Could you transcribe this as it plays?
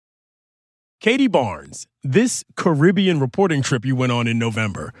Katie Barnes, this Caribbean reporting trip you went on in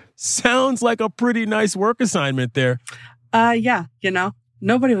November sounds like a pretty nice work assignment there. Yeah,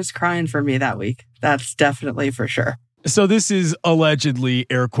 nobody was crying for me that week. That's definitely for sure. So this is allegedly,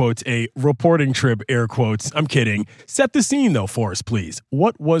 air quotes, a reporting trip, air quotes. I'm kidding. Set the scene, though, for us, please.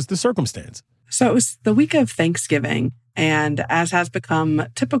 What was the circumstance? So it was the week of Thanksgiving, and as has become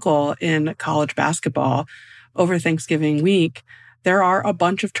typical in college basketball, over Thanksgiving week, there are a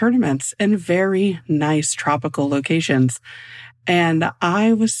bunch of tournaments in very nice tropical locations. And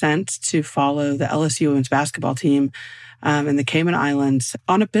I was sent to follow the LSU women's basketball team in the Cayman Islands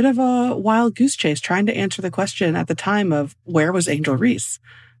on a bit of a wild goose chase, trying to answer the question at the time of where was Angel Reese?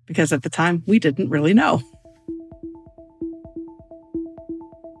 Because at the time, we didn't really know.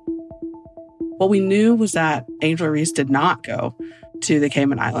 What we knew was that Angel Reese did not go to the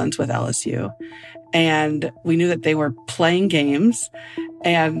Cayman Islands with LSU. And we knew that they were playing games,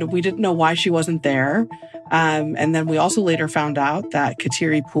 and we didn't know why she wasn't there. And then we also later found out that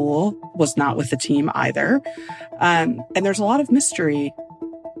Kateri Poole was not with the team either. And there's a lot of mystery.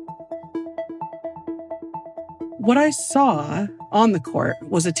 What I saw on the court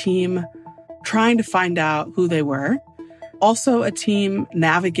was a team trying to find out who they were. Also a team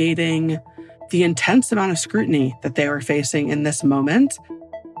navigating the intense amount of scrutiny that they were facing in this moment.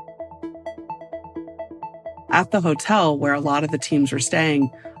 At the hotel where a lot of the teams were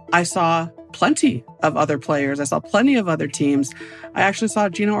staying, I saw plenty of other players. I saw plenty of other teams. I actually saw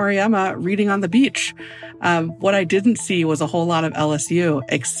Gino Auriemma reading on the beach. What I didn't see was a whole lot of LSU,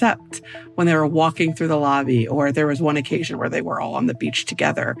 except when they were walking through the lobby, or there was one occasion where they were all on the beach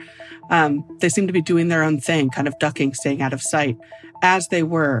together. They seemed to be doing their own thing, kind of ducking, staying out of sight, as they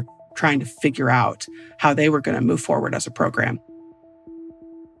were trying to figure out how they were going to move forward as a program.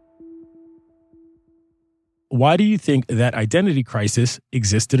 Why do you think that identity crisis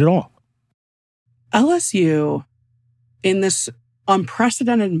existed at all? LSU, in this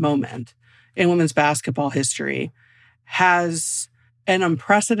unprecedented moment in women's basketball history, has an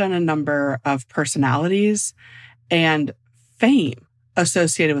unprecedented number of personalities and fame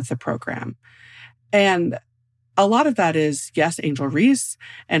associated with the program. And a lot of that is, yes, Angel Reese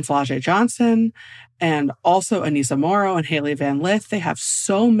and Flau'jae Johnson, and also Anissa Morrow and Haley Van Lith. They have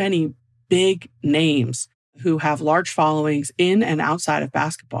so many big names who have large followings in and outside of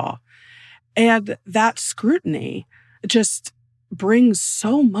basketball. And that scrutiny just brings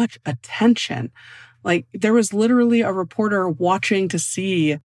so much attention. Like, there was literally a reporter watching to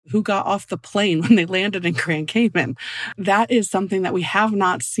see who got off the plane when they landed in Grand Cayman. That is something that we have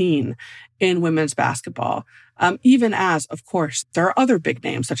not seen in women's basketball. Even as, of course, there are other big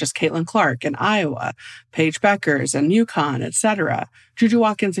names such as Caitlin Clark in Iowa, Paige Beckers and UConn, etc., Juju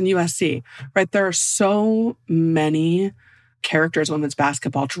Watkins in USC, right? There are so many characters in women's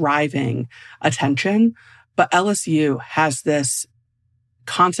basketball driving attention, but LSU has this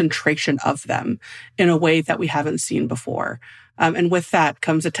concentration of them in a way that we haven't seen before. And with that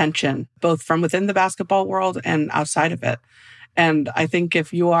comes attention, both from within the basketball world and outside of it. And I think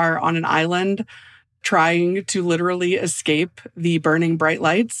if you are on an island trying to literally escape the burning bright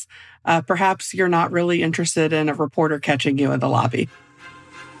lights, perhaps you're not really interested in a reporter catching you in the lobby.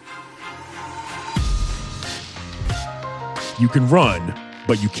 You can run,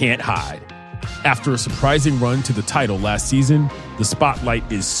 but you can't hide. After a surprising run to the title last season, the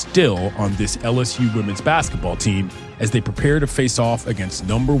spotlight is still on this LSU women's basketball team as they prepare to face off against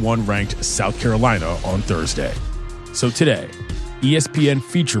number 1 ranked South Carolina on Thursday. So today, ESPN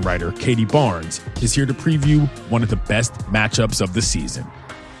feature writer Katie Barnes is here to preview one of the best matchups of the season.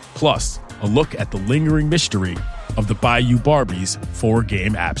 Plus, a look at the lingering mystery of the Bayou Barbies'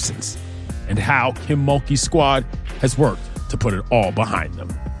 4-game absence and how Kim Mulkey's squad has worked to put it all behind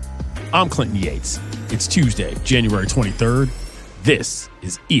them. I'm Clinton Yates. It's Tuesday, January 23rd. This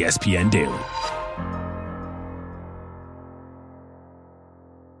is ESPN Daily.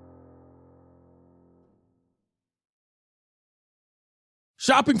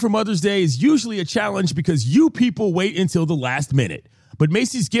 Shopping for Mother's Day is usually a challenge because you people wait until the last minute. But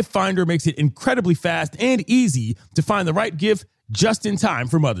Macy's Gift Finder makes it incredibly fast and easy to find the right gift just in time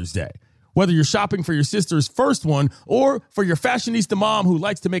for Mother's Day. Whether you're shopping for your sister's first one or for your fashionista mom who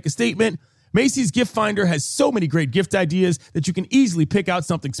likes to make a statement, Macy's Gift Finder has so many great gift ideas that you can easily pick out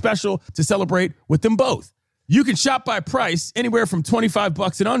something special to celebrate with them both. You can shop by price anywhere from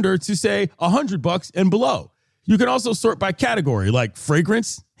 $25 and under to, say, $100 and below. You can also sort by category like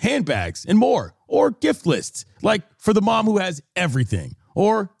fragrance, handbags, and more, or gift lists like for the mom who has everything,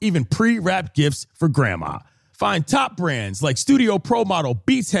 or even pre-wrapped gifts for grandma. Find top brands like Studio Pro Model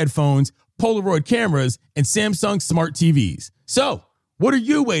Beats headphones, Polaroid cameras, and Samsung smart TVs. So, what are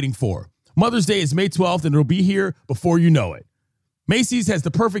you waiting for? Mother's Day is May 12th, and it'll be here before you know it. Macy's has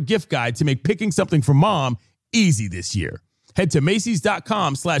the perfect gift guide to make picking something for mom easy this year. Head to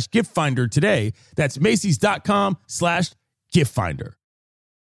Macy's.com/gift finder today. That's Macy's.com/gift finder.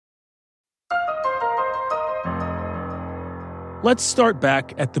 Let's start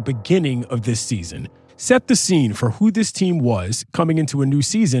back at the beginning of this season. Set the scene for who this team was coming into a new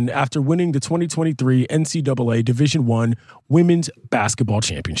season after winning the 2023 NCAA Division I Women's Basketball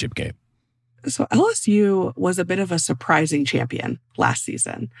Championship game. So LSU was a bit of a surprising champion last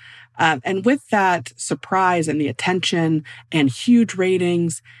season. And with that surprise and the attention and huge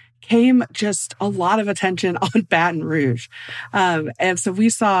ratings came just a lot of attention on Baton Rouge. And so we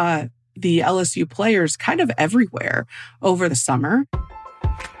saw the LSU players kind of everywhere over the summer.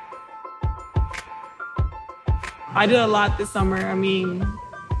 I did a lot this summer. I mean,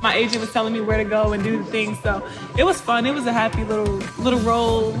 my agent was telling me where to go and do the things. So it was fun. It was a happy little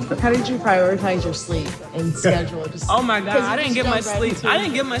role. How did you prioritize your sleep and schedule? Oh my God, I didn't get much sleep.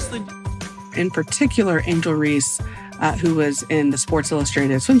 In particular, Angel Reese, who was in the Sports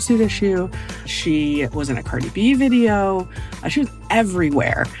Illustrated swimsuit issue. She was in a Cardi B video. She was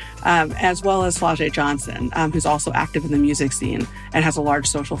everywhere, as well as Flau'jae Johnson, who's also active in the music scene and has a large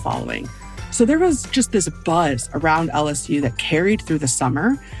social following. So there was just this buzz around LSU that carried through the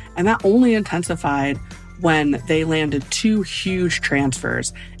summer, and that only intensified when they landed two huge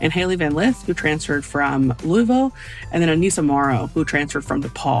transfers, and Haley Van Lith, who transferred from Louisville, and then Anissa Morrow, who transferred from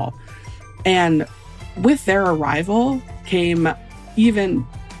DePaul. And with their arrival came even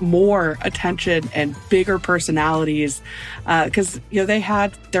more attention and bigger personalities, because they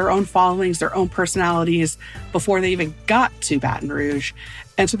had their own followings, their own personalities before they even got to Baton Rouge.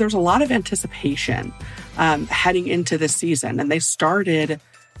 And so there's a lot of anticipation heading into this season. And they started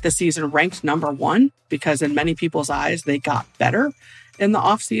the season ranked number 1 because in many people's eyes, they got better in the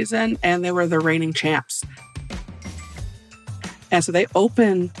offseason and they were the reigning champs. And so they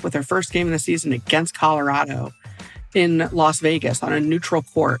open with their first game of the season against Colorado in Las Vegas on a neutral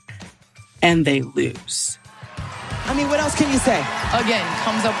court, and they lose. I mean, what else can you say? Again,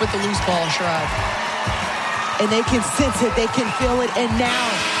 comes up with the loose ball shrug. And they can sense it, they can feel it, and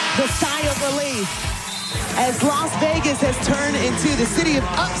now the sigh of relief as Las Vegas has turned into the city of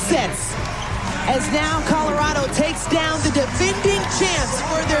upsets, as now Colorado takes down the defending champs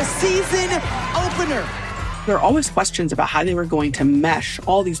for their season opener. There are always questions about how they were going to mesh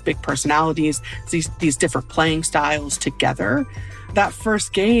all these big personalities, these different playing styles together. That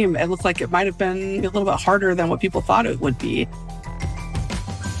first game, it looked like it might have been a little bit harder than what people thought it would be.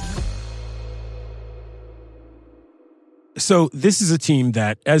 So this is a team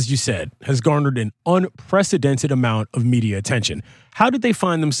that, as you said, has garnered an unprecedented amount of media attention. How did they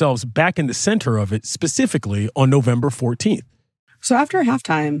find themselves back in the center of it, specifically on November 14th? So after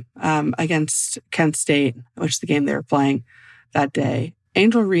halftime against Kent State, which is the game they were playing that day,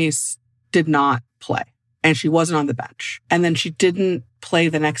 Angel Reese did not play, and she wasn't on the bench. And then she didn't play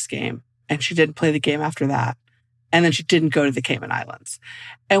the next game, and she didn't play the game after that. And then she didn't go to the Cayman Islands.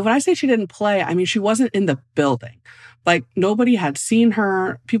 And when I say she didn't play, I mean, she wasn't in the building. Like, nobody had seen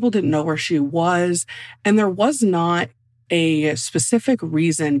her. People didn't know where she was. And there was not a specific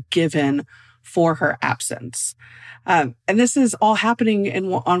reason given for her absence. And this is all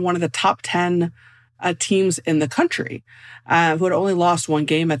happening on one of the top 10 teams in the country, who had only lost one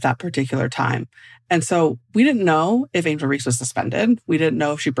game at that particular time. And so we didn't know if Angel Reese was suspended. We didn't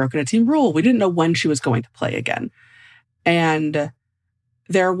know if she'd broken a team rule. We didn't know when she was going to play again. And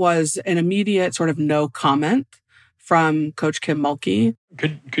there was an immediate sort of no comment from Coach Kim Mulkey.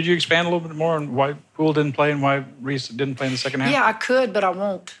 Could you expand a little bit more on why Poole didn't play and why Reese didn't play in the second half? Yeah, I could, but I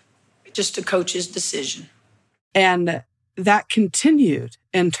won't. Just a coach's decision. And that continued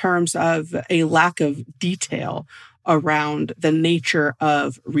in terms of a lack of detail around the nature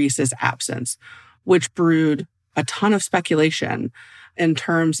of Reese's absence, which brewed a ton of speculation in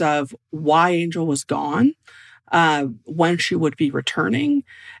terms of why Angel was gone, when she would be returning,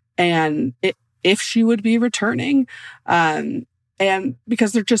 and if she would be returning. And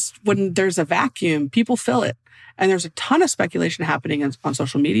because when there's a vacuum, people fill it. And there's a ton of speculation happening on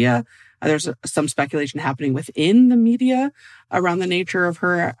social media. There's some speculation happening within the media around the nature of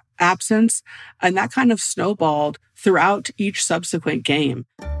her absence. And that kind of snowballed throughout each subsequent game.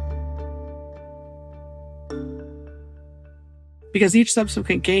 Because each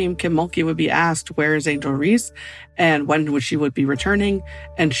subsequent game, Kim Mulkey would be asked, where is Angel Reese? And when she would be returning?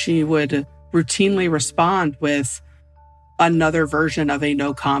 And she would routinely respond with another version of a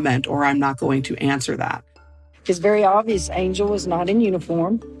no comment, or I'm not going to answer that. It's very obvious Angel is not in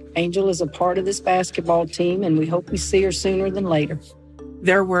uniform. Angel is a part of this basketball team, and we hope we see her sooner than later.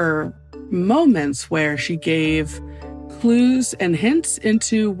 There were moments where she gave clues and hints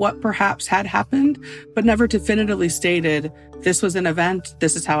into what perhaps had happened, but never definitively stated, this was an event,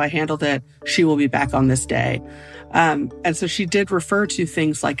 this is how I handled it, she will be back on this day. And so she did refer to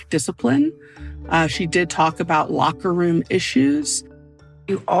things like discipline. She did talk about locker room issues.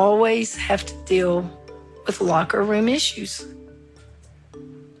 You always have to deal with locker room issues.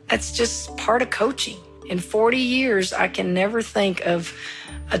 That's just part of coaching. In 40 years, I can never think of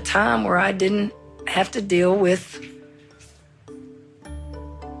a time where I didn't have to deal with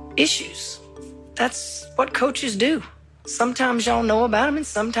issues. That's what coaches do. Sometimes y'all know about them and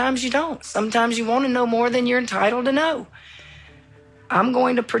sometimes you don't. Sometimes you want to know more than you're entitled to know. I'm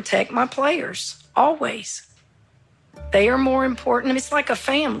going to protect my players, always. They are more important. It's like a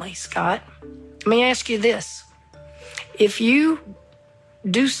family, Scott. Let me ask you this. If you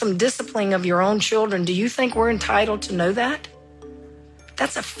do some disciplining of your own children, do you think we're entitled to know that?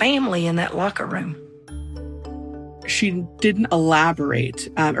 That's a family in that locker room. She didn't elaborate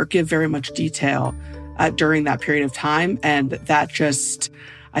or give very much detail during that period of time. And that just,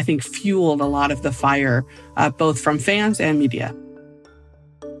 I think, fueled a lot of the fire, both from fans and media.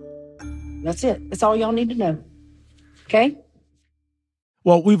 That's it. That's all y'all need to know. Okay?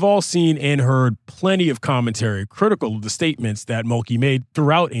 Well, we've all seen and heard plenty of commentary critical of the statements that Mulkey made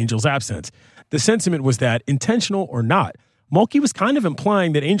throughout Angel's absence. The sentiment was that, intentional or not, Mulkey was kind of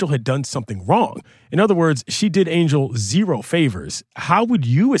implying that Angel had done something wrong. In other words, she did Angel zero favors. How would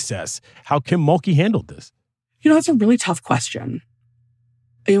you assess how Kim Mulkey handled this? That's a really tough question.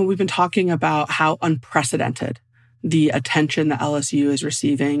 We've been talking about how unprecedented the attention that LSU is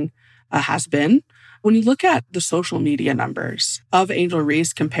receiving has been. When you look at the social media numbers of Angel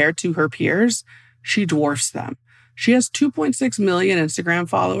Reese compared to her peers, she dwarfs them. She has 2.6 million Instagram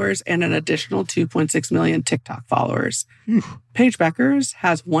followers and an additional 2.6 million TikTok followers. Paige Beckers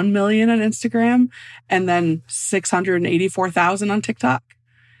has 1 million on Instagram and then 684,000 on TikTok.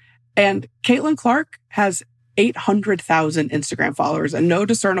 And Caitlin Clark has 800,000 Instagram followers and no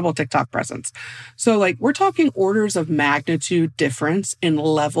discernible TikTok presence. So we're talking orders of magnitude difference in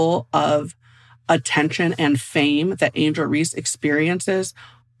level of attention and fame that Angel Reese experiences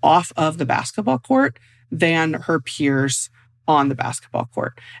off of the basketball court than her peers on the basketball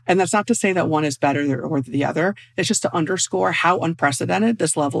court. And that's not to say that one is better or the other. It's just to underscore how unprecedented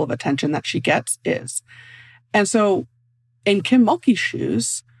this level of attention that she gets is. And so in Kim Mulkey's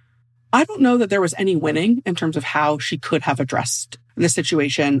shoes, I don't know that there was any winning in terms of how she could have addressed the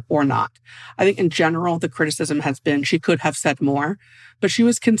situation or not. I think in general, the criticism has been she could have said more, but she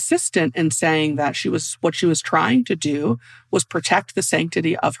was consistent in saying that what she was trying to do was protect the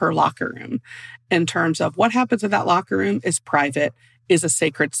sanctity of her locker room in terms of what happens in that locker room is private, is a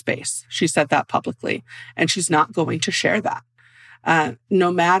sacred space. She said that publicly, and she's not going to share that,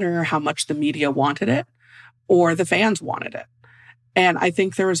 no matter how much the media wanted it or the fans wanted it. And I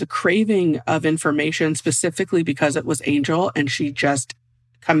think there was a craving of information specifically because it was Angel and she just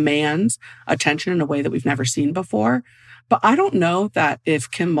commands attention in a way that we've never seen before. But I don't know that if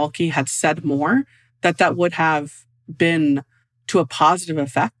Kim Mulkey had said more, that would have been to a positive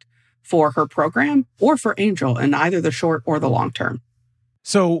effect for her program or for Angel in either the short or the long term.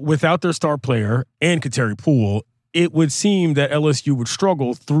 So without their star player and Kateri Poole, it would seem that LSU would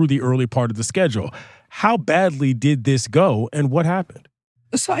struggle through the early part of the schedule. How badly did this go and what happened?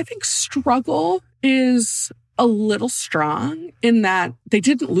 So I think struggle is a little strong in that they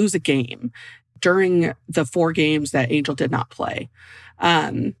didn't lose a game during the 4 games that Angel did not play.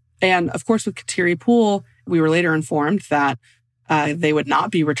 And of course, with Kateri Poole, we were later informed that they would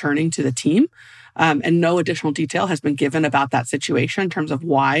not be returning to the team. And no additional detail has been given about that situation in terms of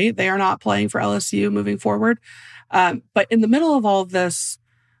why they are not playing for LSU moving forward. But in the middle of all of this,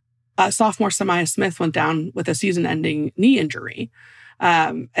 sophomore Samaya Smith went down with a season-ending knee injury.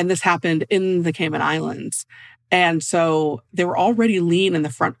 And this happened in the Cayman Islands. And so they were already lean in the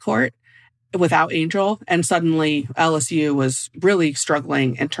front court without Angel. And suddenly LSU was really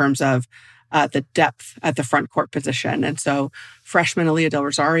struggling in terms of the depth at the front court position. And so freshman Aaliyah Del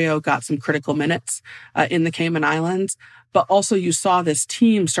Rosario got some critical minutes in the Cayman Islands. But also you saw this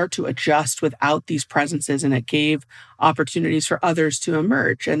team start to adjust without these presences, and it gave opportunities for others to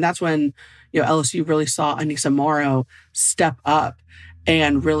emerge. And that's when LSU really saw Anissa Morrow step up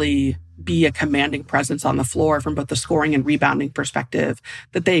and really be a commanding presence on the floor from both the scoring and rebounding perspective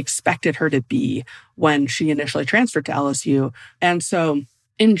that they expected her to be when she initially transferred to LSU. And so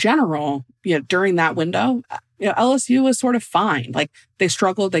in general, during that window, LSU was sort of fine. They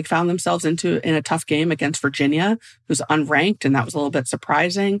struggled. They found themselves in a tough game against Virginia, who's unranked, and that was a little bit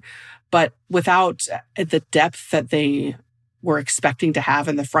surprising. But without the depth that they were expecting to have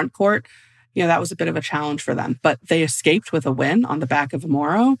in the front court, that was a bit of a challenge for them. But they escaped with a win on the back of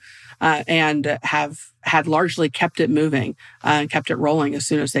Amaro and had largely kept it moving and kept it rolling as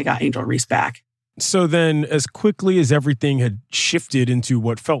soon as they got Angel Reese back. So then, as quickly as everything had shifted into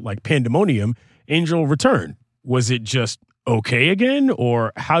what felt like pandemonium, Angel returned. Was it just okay again,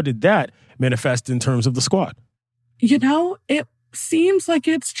 or how did that manifest in terms of the squad? It seems like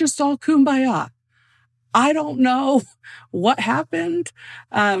it's just all kumbaya. I don't know what happened.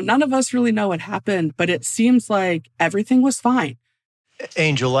 None of us really know what happened, but it seems like everything was fine.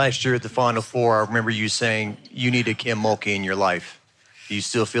 Angel, last year at the Final Four, I remember you saying you needed Kim Mulkey in your life. Do you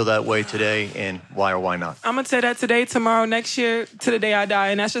still feel that way today, and why or why not? I'm going to say that today, tomorrow, next year, to the day I die,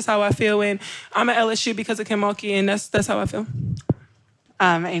 and that's just how I feel. And I'm at LSU because of Kim Mulkey, and that's how I feel.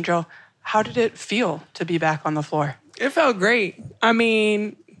 Angel, how did it feel to be back on the floor? It felt great. I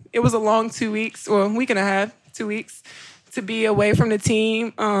mean, it was a long 2 weeks, or a week and a half, 2 weeks, to be away from the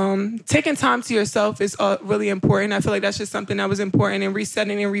team. Taking time to yourself is really important. I feel like that's just something that was important, and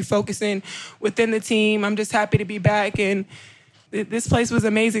resetting and refocusing within the team. I'm just happy to be back, and this place was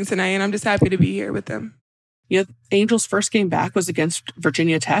amazing tonight, and I'm just happy to be here with them. Angel's first game back was against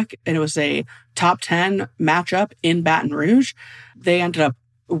Virginia Tech, and it was a top 10 matchup in Baton Rouge. They ended up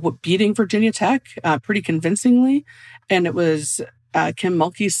beating Virginia Tech pretty convincingly, and it was Kim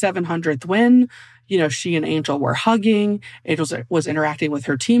Mulkey's 700th win. She and Angel were hugging. Angel was interacting with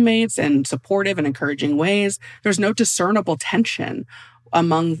her teammates in supportive and encouraging ways. There's no discernible tension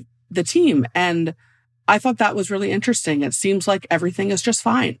among the team, and I thought that was really interesting. It seems like everything is just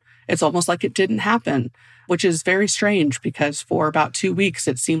fine. It's almost like it didn't happen, which is very strange because for about 2 weeks,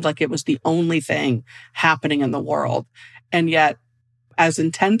 it seemed like it was the only thing happening in the world. And yet, as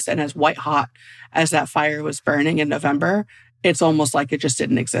intense and as white hot as that fire was burning in November, it's almost like it just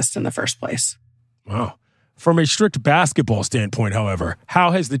didn't exist in the first place. Wow. From a strict basketball standpoint, however,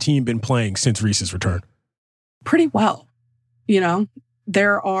 how has the team been playing since Reese's return? Pretty well.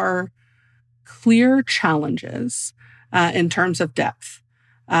 There are clear challenges in terms of depth.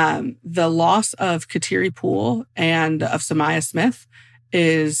 The loss of Kateri Poole and of Samaya Smith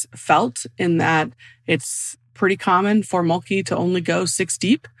is felt in that it's pretty common for Mulkey to only go 6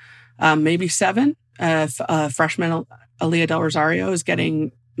 deep, maybe 7. Freshman Aaliyah Del Rosario is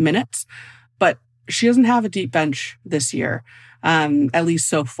getting minutes, but she doesn't have a deep bench this year, at least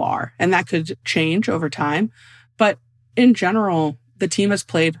so far. And that could change over time. But in general, the team has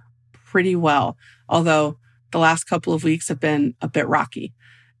played pretty well, although the last couple of weeks have been a bit rocky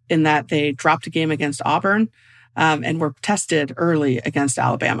in that they dropped a game against Auburn and were tested early against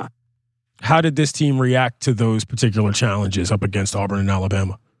Alabama. How did this team react to those particular challenges up against Auburn and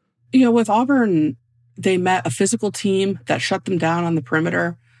Alabama? With Auburn, they met a physical team that shut them down on the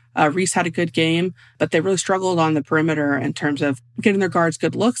perimeter. Reese had a good game, but they really struggled on the perimeter in terms of getting their guards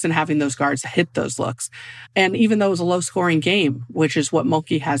good looks and having those guards hit those looks. And even though it was a low-scoring game, which is what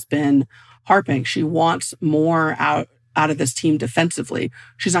Mulkey has been harping, she wants more out of this team defensively.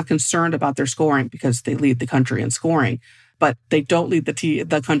 She's not concerned about their scoring because they lead the country in scoring, but they don't lead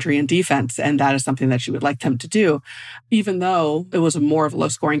the country in defense, and that is something that she would like them to do. Even though it was more of a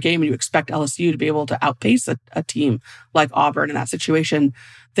low-scoring game and you expect LSU to be able to outpace a team like Auburn in that situation,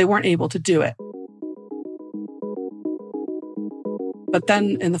 they weren't able to do it. But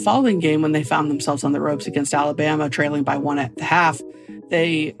then in the following game, when they found themselves on the ropes against Alabama, trailing by 1 at the half,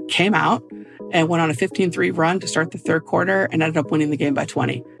 they came out and went on a 15-3 run to start the third quarter and ended up winning the game by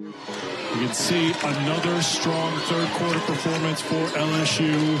 20. You can see another strong third quarter performance for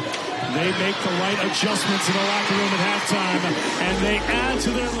LSU. They make the right adjustments in the locker room at halftime, and they add to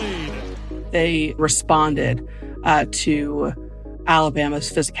their lead. They responded to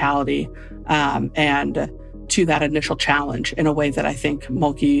Alabama's physicality and to that initial challenge in a way that I think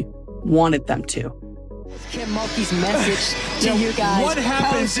Mulkey wanted them to. Kim Mulkey's message to you guys. What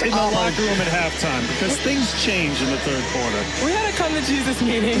happens in the locker room at halftime? Because things change in the third quarter. We had a come to Jesus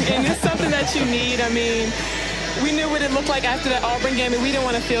meeting, and it's something that you need. I mean, we knew what it looked like after that Auburn game, and we didn't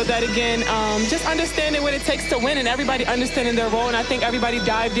want to feel that again. Just understanding what it takes to win, and everybody understanding their role. And I think everybody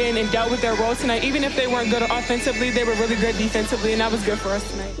dived in and dealt with their role tonight. Even if they weren't good offensively, they were really good defensively, and that was good for us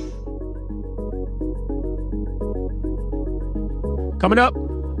tonight. Coming up,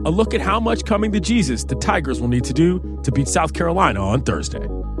 a look at how much coming to Jesus the Tigers will need to do to beat South Carolina on Thursday.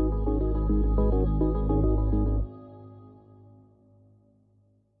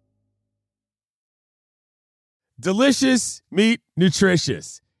 Delicious, meat,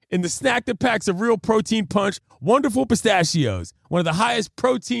 nutritious. In the snack that packs a real protein punch, Wonderful Pistachios, one of the highest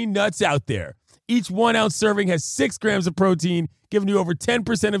protein nuts out there. Each 1 ounce serving has 6 grams of protein, giving you over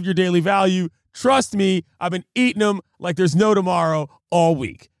 10% of your daily value, Trust me, I've been eating them like there's no tomorrow all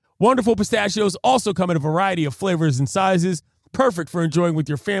week. Wonderful Pistachios also come in a variety of flavors and sizes, perfect for enjoying with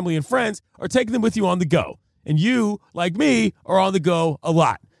your family and friends or taking them with you on the go. And you, like me, are on the go a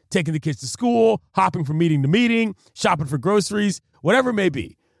lot, taking the kids to school, hopping from meeting to meeting, shopping for groceries, whatever it may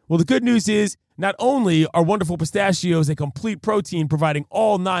be. Well, the good news is not only are Wonderful Pistachios a complete protein providing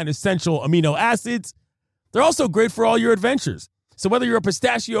all 9 essential amino acids, they're also great for all your adventures. So whether you're a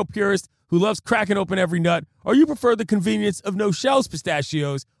pistachio purist who loves cracking open every nut or you prefer the convenience of no-shells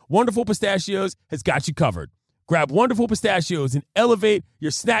pistachios, Wonderful Pistachios has got you covered. Grab Wonderful Pistachios and elevate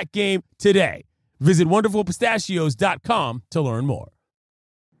your snack game today. Visit wonderfulpistachios.com to learn more.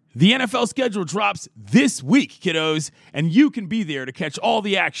 The NFL schedule drops this week, kiddos, and you can be there to catch all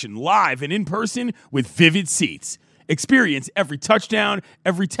the action live and in person with Vivid Seats. Experience every touchdown,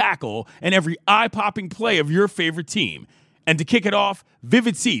 every tackle, and every eye-popping play of your favorite team. And to kick it off,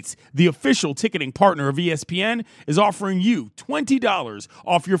 Vivid Seats, the official ticketing partner of ESPN, is offering you $20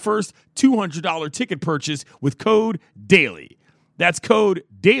 off your first $200 ticket purchase with code DAILY. That's code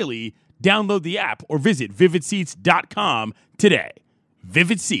DAILY. Download the app or visit vividseats.com today.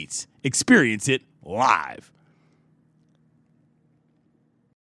 Vivid Seats. Experience it live.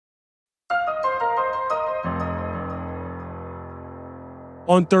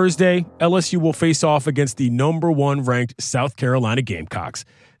 On Thursday, LSU will face off against the number 1 ranked South Carolina Gamecocks.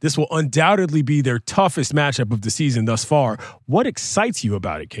 This will undoubtedly be their toughest matchup of the season thus far. What excites you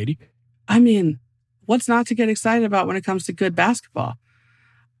about it, Katie? I mean, what's not to get excited about when it comes to good basketball?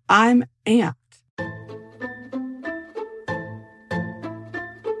 I'm amped.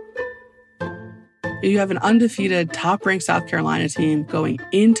 You have an undefeated, top-ranked South Carolina team going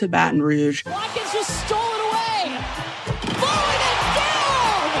into Baton Rouge. Watkins just stole it away. Throwing it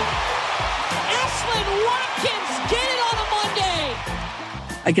down! Ashlyn Watkins, get it on a Monday!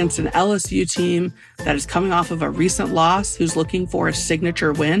 Against an LSU team that is coming off of a recent loss, who's looking for a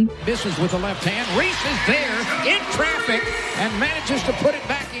signature win. Misses with the left hand. Reese is there in traffic and manages to put it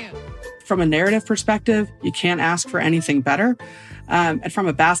back in. From a narrative perspective, you can't ask for anything better. And from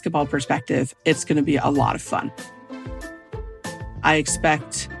a basketball perspective, it's going to be a lot of fun. I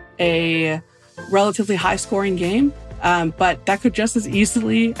expect a relatively high-scoring game, but that could just as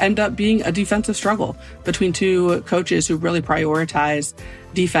easily end up being a defensive struggle between two coaches who really prioritize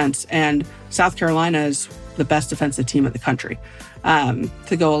defense. And South Carolina is the best defensive team in the country,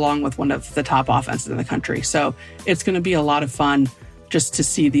 to go along with one of the top offenses in the country. So it's going to be a lot of fun just to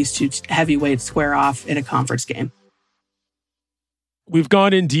see these two heavyweights square off in a conference game. We've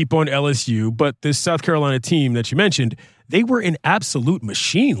gone in deep on LSU, but this South Carolina team that you mentioned, they were an absolute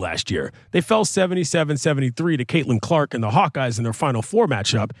machine last year. They fell 77-73 to Caitlin Clark and the Hawkeyes in their Final Four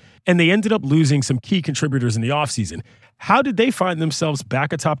matchup, and they ended up losing some key contributors in the offseason. How did they find themselves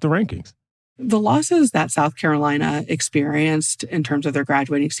back atop the rankings? The losses that South Carolina experienced in terms of their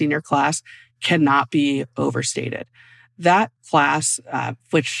graduating senior class cannot be overstated. That class,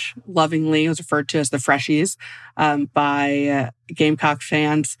 which lovingly was referred to as the Freshies by Gamecock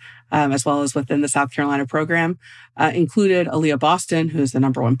fans, as well as within the South Carolina program, included Aaliyah Boston, who's the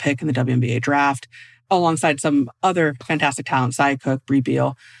number 1 pick in the WNBA draft, alongside some other fantastic talent, Sia Cook, Bree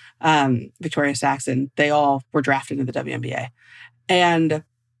Beal, Victoria Saxon. They all were drafted in the WNBA. And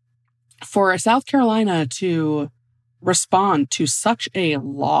for South Carolina to respond to such a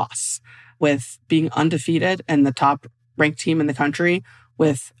loss with being undefeated and the top ranked team in the country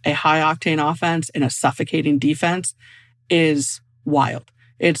with a high-octane offense and a suffocating defense is wild.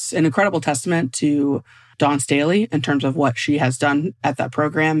 It's an incredible testament to Dawn Staley in terms of what she has done at that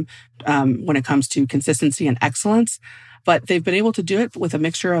program when it comes to consistency and excellence. But they've been able to do it with a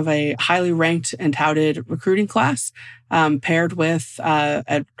mixture of a highly ranked and touted recruiting class paired with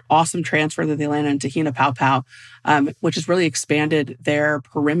an awesome transfer that they landed in Tahina Pau, which has really expanded their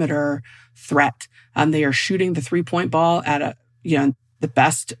perimeter threat. They are shooting the 3-point ball at the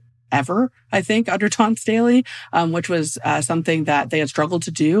best ever, I think, under Dawn Staley, which was something that they had struggled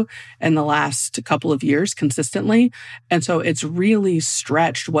to do in the last couple of years consistently. And so it's really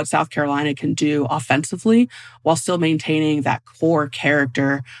stretched what South Carolina can do offensively while still maintaining that core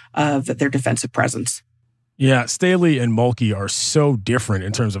character of their defensive presence. Yeah, Staley and Mulkey are so different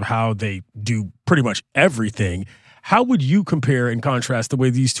in terms of how they do pretty much everything. How would you compare and contrast the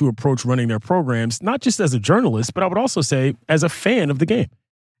way these two approach running their programs, not just as a journalist, but I would also say as a fan of the game?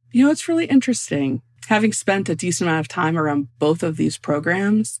 You know, it's really interesting. Having spent a decent amount of time around both of these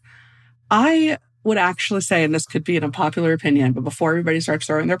programs, I would actually say, and this could be an unpopular opinion, but before everybody starts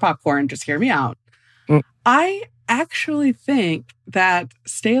throwing their popcorn, just hear me out. I actually think that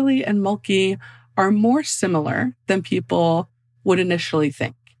Staley and Mulkey are more similar than people would initially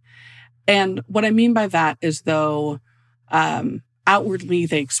think. And what I mean by that is though outwardly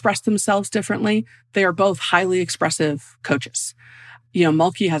they express themselves differently, they are both highly expressive coaches.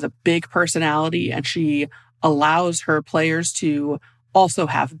 Mulkey has a big personality and she allows her players to also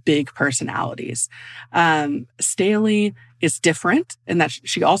have big personalities. Staley is different in that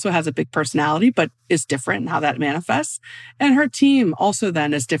she also has a big personality, but is different in how that manifests. And her team also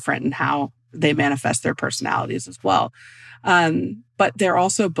then is different in how they manifest their personalities as well. But they're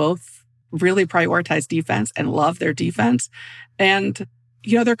also both really prioritize defense and love their defense. And,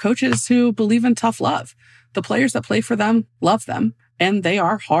 they're coaches who believe in tough love. The players that play for them love them and they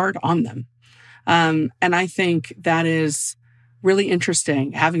are hard on them. And I think that is really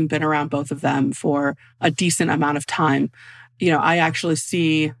interesting, having been around both of them for a decent amount of time. I actually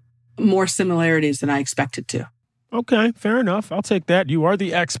see more similarities than I expected to. Okay, fair enough. I'll take that. You are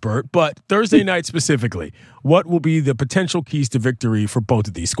the expert. But Thursday night specifically, what will be the potential keys to victory for both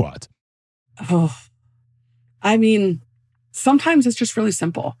of these squads? Oh, I mean, sometimes it's just really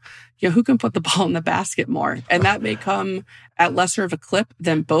simple. Who can put the ball in the basket more? And that may come at lesser of a clip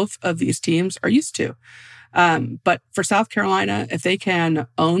than both of these teams are used to. But for South Carolina, if they can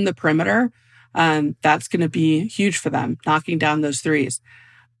own the perimeter, that's going to be huge for them, knocking down those threes.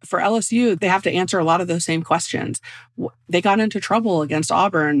 For LSU, they have to answer a lot of those same questions. They got into trouble against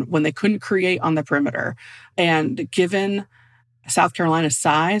Auburn when they couldn't create on the perimeter. And given South Carolina's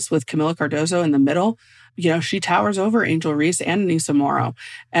size with Camila Cardozo in the middle, she towers over Angel Reese and Anissa Morrow.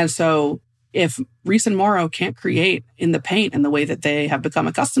 And so if Reese and Morrow can't create in the paint in the way that they have become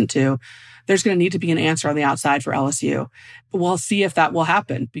accustomed to, there's going to need to be an answer on the outside for LSU. We'll see if that will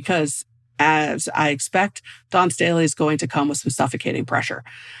happen because, as I expect, Dawn Staley is going to come with some suffocating pressure.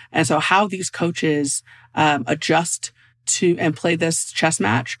 And so how these coaches adjust to and play this chess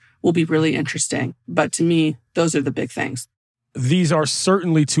match will be really interesting. But to me, those are the big things. These are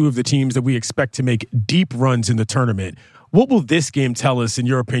certainly two of the teams that we expect to make deep runs in the tournament. What will this game tell us, in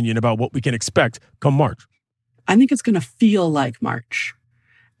your opinion, about what we can expect come March? I think it's going to feel like March.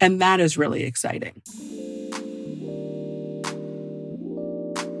 And that is really exciting.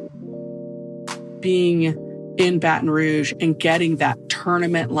 Being in Baton Rouge and getting that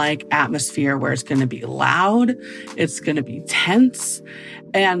tournament-like atmosphere where it's going to be loud, it's going to be tense.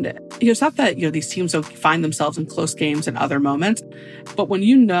 And it's not that, these teams don't find themselves in close games in other moments, but when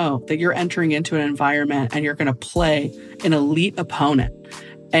you know that you're entering into an environment and you're going to play an elite opponent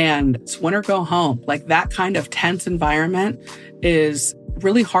and it's win or go home, like that kind of tense environment is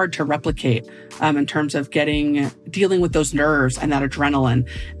really hard to replicate in terms of dealing with those nerves and that adrenaline.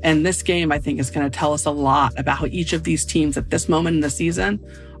 And this game, I think, is going to tell us a lot about how each of these teams at this moment in the season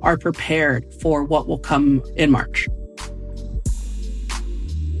are prepared for what will come in March.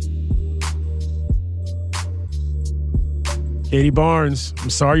 Katie Barnes, I'm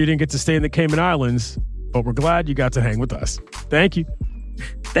sorry you didn't get to stay in the Cayman Islands, but we're glad you got to hang with us. Thank you.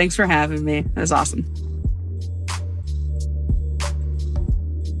 Thanks for having me. It was awesome.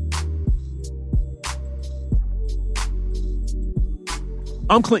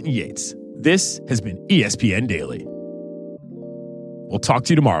 I'm Clinton Yates. This has been ESPN Daily. We'll talk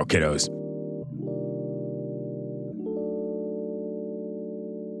to you tomorrow, kiddos.